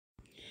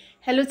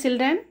Hello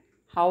children,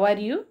 how are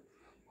you?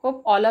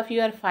 Hope all of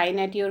you are fine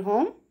at your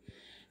home.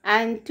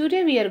 And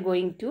today we are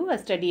going to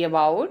study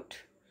about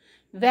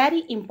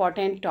very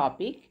important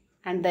topic,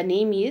 and the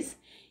name is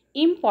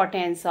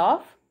importance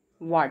of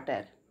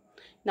water.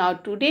 Now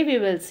today we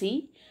will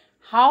see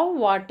how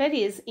water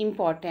is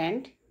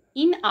important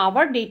in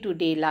our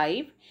day-to-day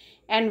life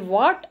and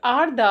what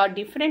are the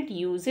different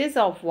uses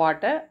of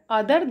water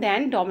other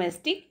than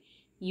domestic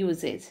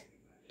uses.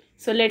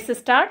 So let's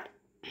start.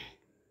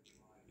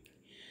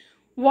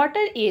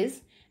 Water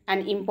is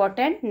an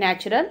important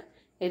natural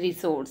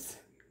resource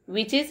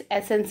which is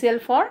essential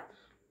for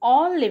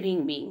all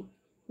living beings,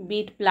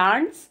 be it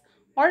plants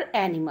or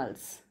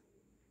animals.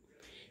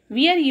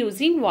 We are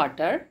using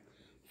water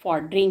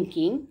for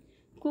drinking,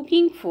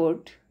 cooking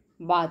food,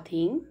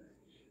 bathing,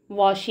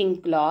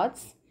 washing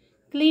clothes,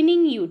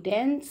 cleaning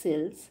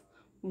utensils,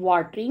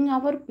 watering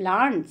our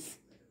plants,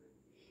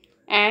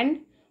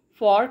 and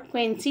for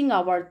quenching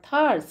our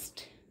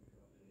thirst,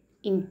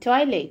 in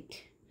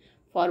toilet,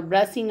 for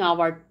brushing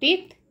our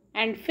teeth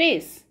and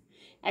face,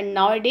 and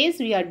nowadays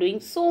we are doing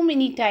so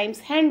many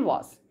times hand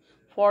wash.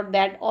 For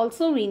that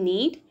also we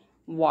need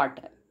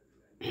water.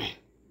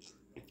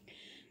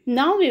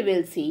 Now we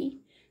will see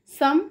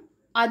some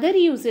other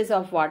uses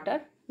of water,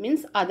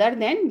 means other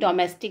than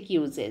domestic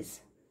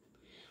uses.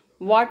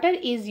 Water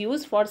is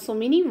used for so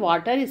many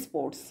water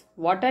sports.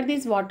 What are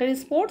these water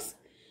sports?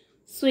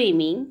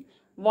 Swimming,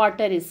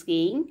 water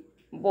skiing,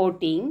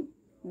 boating.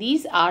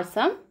 These are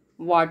some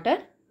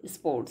water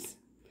sports.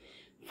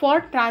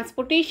 For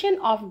transportation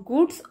of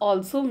goods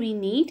also we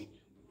need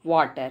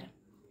water.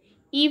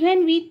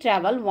 Even we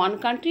travel one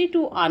country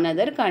to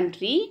another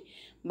country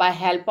by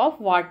help of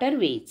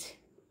waterways.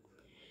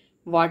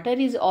 Water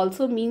is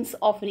also means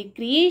of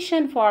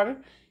recreation for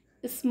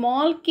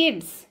small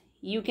kids.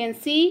 You can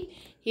see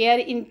here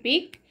in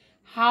pic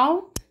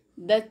how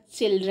the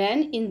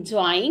children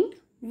enjoying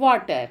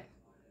water.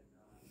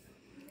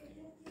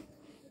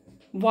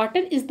 Water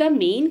is the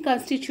main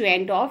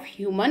constituent of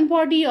human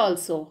body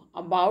also.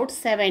 About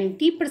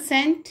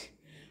 70%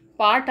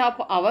 part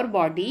of our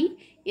body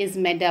is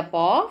made up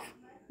of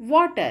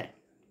water.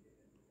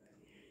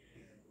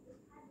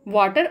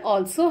 Water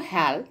also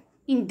helps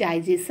in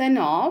digestion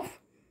of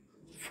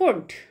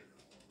food.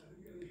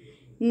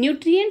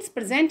 Nutrients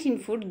present in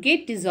food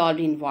get dissolved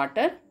in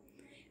water,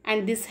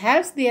 and this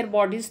helps their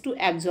bodies to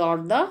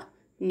absorb the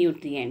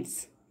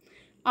nutrients.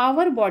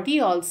 Our body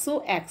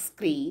also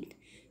excretes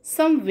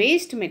some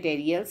waste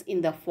materials in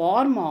the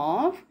form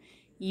of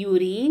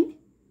urine,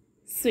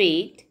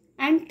 sweat,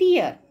 and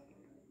tear.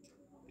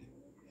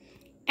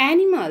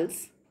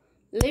 Animals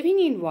living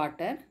in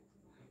water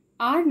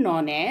are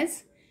known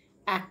as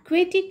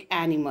aquatic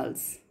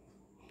animals.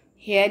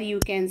 Here you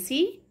can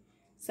see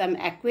some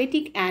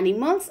aquatic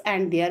animals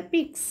and their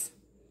pics.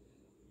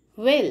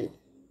 Whale,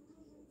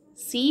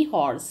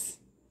 seahorse,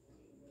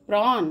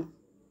 prawn,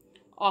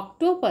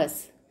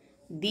 octopus.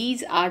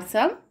 These are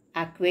some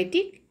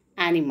aquatic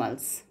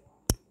animals.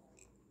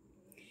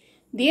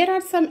 There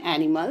are some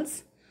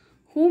animals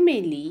who may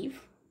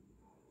live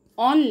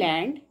on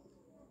land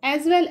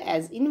as well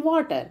as in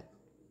water.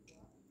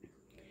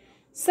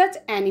 Such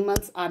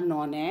animals are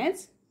known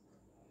as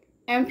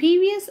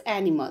amphibious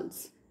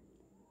animals.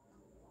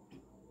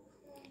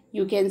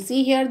 You can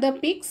see here the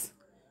pics: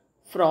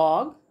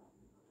 frog,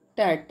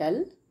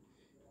 turtle,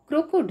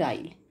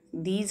 crocodile.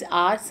 These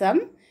are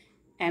some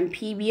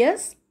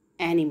amphibious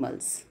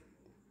animals.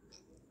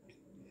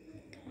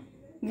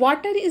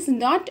 Water is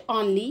not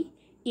only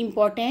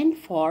important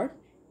for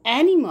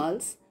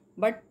animals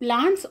but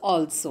plants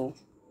also.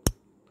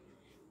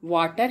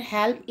 Water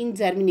helps in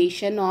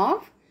germination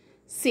of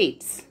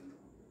seeds.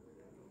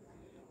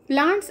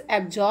 Plants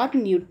absorb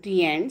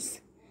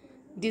nutrients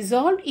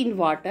dissolved in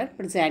water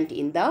present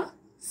in the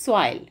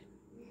soil.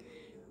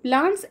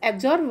 Plants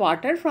absorb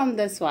water from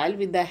the soil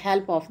with the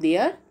help of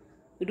their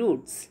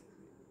roots.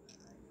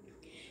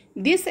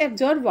 This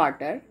absorbed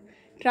water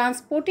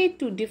transported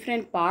to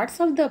different parts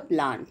of the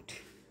plant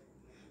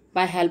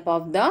by help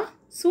of the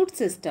shoot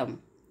system.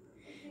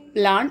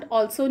 Plant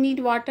also need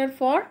water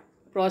for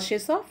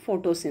process of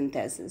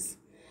photosynthesis.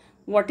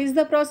 What is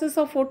the process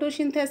of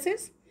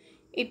photosynthesis?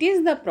 It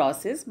is the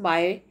process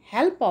by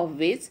help of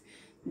which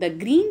the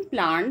green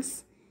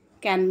plants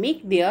can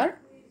make their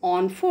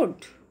own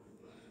food.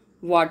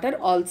 Water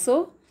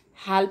also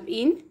help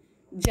in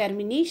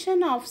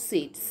germination of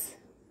seeds.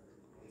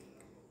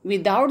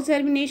 Without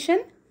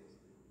germination,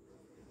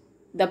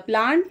 the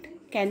plant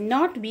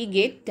cannot be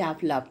get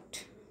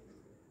developed.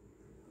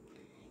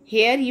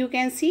 Here you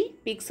can see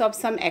pics of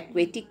some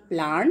aquatic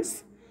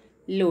plants: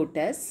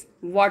 lotus,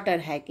 water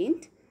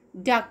hyacinth,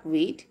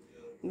 duckweed,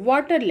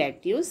 water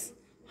lettuce,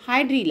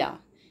 hydrilla.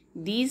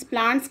 These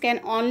plants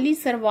can only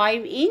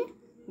survive in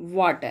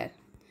water.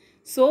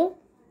 So,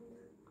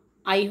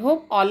 I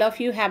hope all of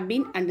you have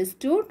been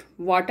understood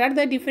what are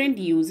the different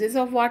uses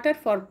of water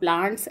for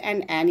plants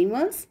and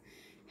animals.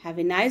 Have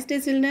a nice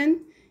day,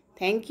 children.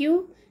 Thank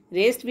you.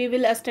 Rest we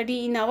will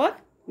study in our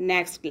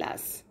next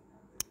class.